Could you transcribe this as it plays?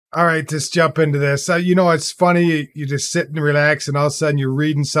All right, just jump into this. It's funny. You just sit and relax, and all of a sudden you're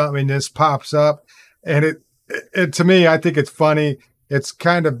reading something, and this pops up, and it to me, I think it's funny. It's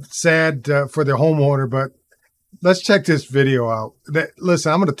kind of sad for the homeowner, but let's check this video out.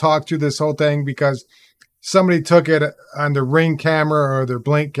 Listen, I'm going to talk through this whole thing because somebody took it on their Ring camera or their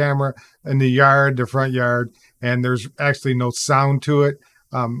Blink camera in the yard, the front yard, and there's actually no sound to it.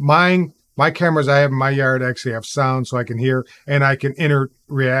 My cameras I have in my yard actually have sound, so I can hear and I can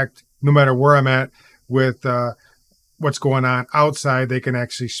interact no matter where I'm at with what's going on outside. They can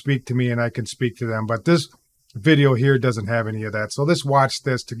actually speak to me and I can speak to them. But this video here doesn't have any of that. So let's watch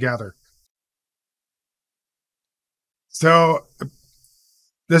this together. So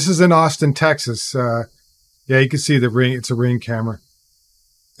this is in Austin, Texas. Yeah, you can see the Ring. It's a Ring camera.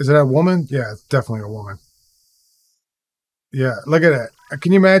 Is it a woman? Yeah, it's definitely a woman. Yeah, look at that.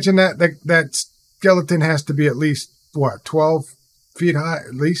 Can you imagine that? That skeleton has to be at least, what, 12 feet high?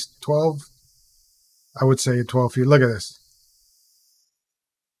 At least 12? I would say 12 feet. Look at this.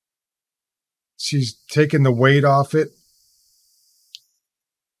 She's taking the weight off it.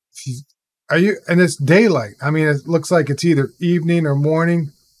 And it's daylight. I mean, it looks like it's either evening or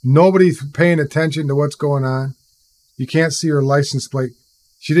morning. Nobody's paying attention to what's going on. You can't see her license plate.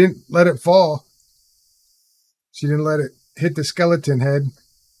 She didn't let it fall. She didn't let it hit the skeleton head.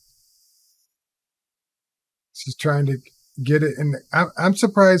 She's trying to get it. And I'm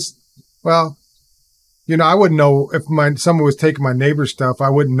surprised. Well, I wouldn't know if someone was taking my neighbor's stuff. I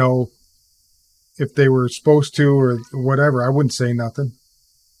wouldn't know if they were supposed to or whatever. I wouldn't say nothing.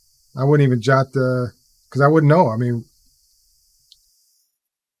 I wouldn't even because I wouldn't know. I mean,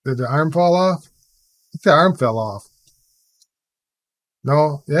 did the arm fall off? I think the arm fell off.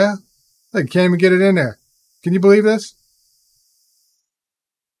 No? Yeah? They can't even get it in there. Can you believe this?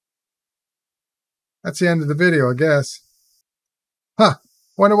 That's the end of the video, I guess. Huh.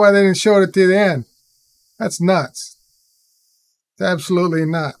 Wonder why they didn't show it to the end. That's nuts. It's absolutely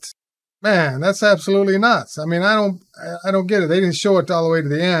nuts. Man, that's absolutely nuts. I mean, I don't get it. They didn't show it all the way to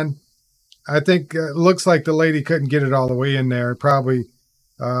the end. I think it looks like the lady couldn't get it all the way in there. It probably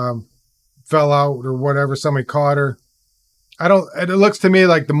fell out or whatever. Somebody caught her. It looks to me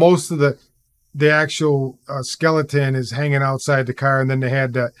like most of the actual skeleton is hanging outside the car, and then they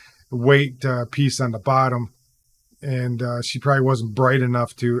had that weight piece on the bottom, and she probably wasn't bright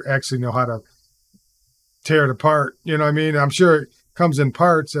enough to actually know how to tear it apart. You know what I mean? I'm sure it comes in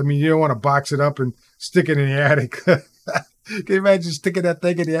parts. I mean, you don't want to box it up and stick it in the attic. Can you imagine sticking that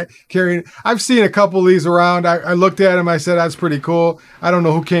thing in the attic, carrying it? I've seen a couple of these around. I looked at them. I said, that's pretty cool. I don't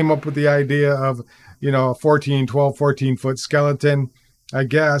know who came up with the idea of, a 14-foot skeleton, I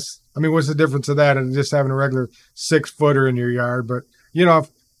guess. I mean, what's the difference of that and just having a regular 6-footer in your yard? But,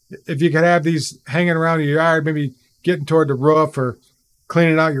 if you could have these hanging around your yard, maybe getting toward the roof or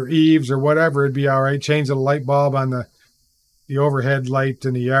cleaning out your eaves or whatever, it'd be all right. Change the light bulb on the overhead light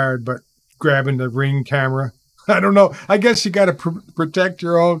in the yard, but grabbing the Ring camera, I don't know. I guess you got to protect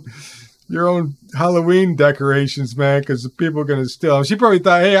your own Halloween decorations, man, because people are going to steal. She probably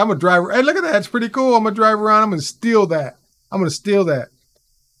thought, hey, I'm going to drive. Hey, look at that. It's pretty cool. I'm going to drive around. I'm going to steal that.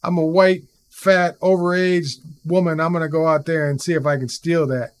 I'm a white, fat, overaged woman. I'm going to go out there and see if I can steal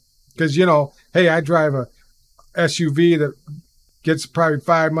that. Because, hey, I drive a SUV that gets probably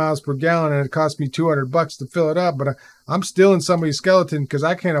 5 miles per gallon, and it costs me $200 to fill it up. But I'm stealing somebody's skeleton because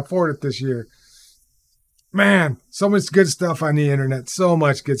I can't afford it this year. Man, so much good stuff on the internet. So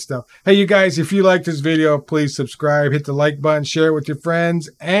much good stuff. Hey, you guys, if you like this video, please subscribe, hit the like button, share it with your friends,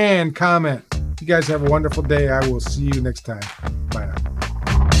 and comment. You guys have a wonderful day. I will see you next time. Bye now.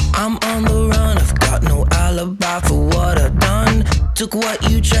 I'm on the run, I've got no alibi for what I've done. Took what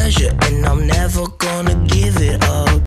you treasure and I'm never gonna give it up.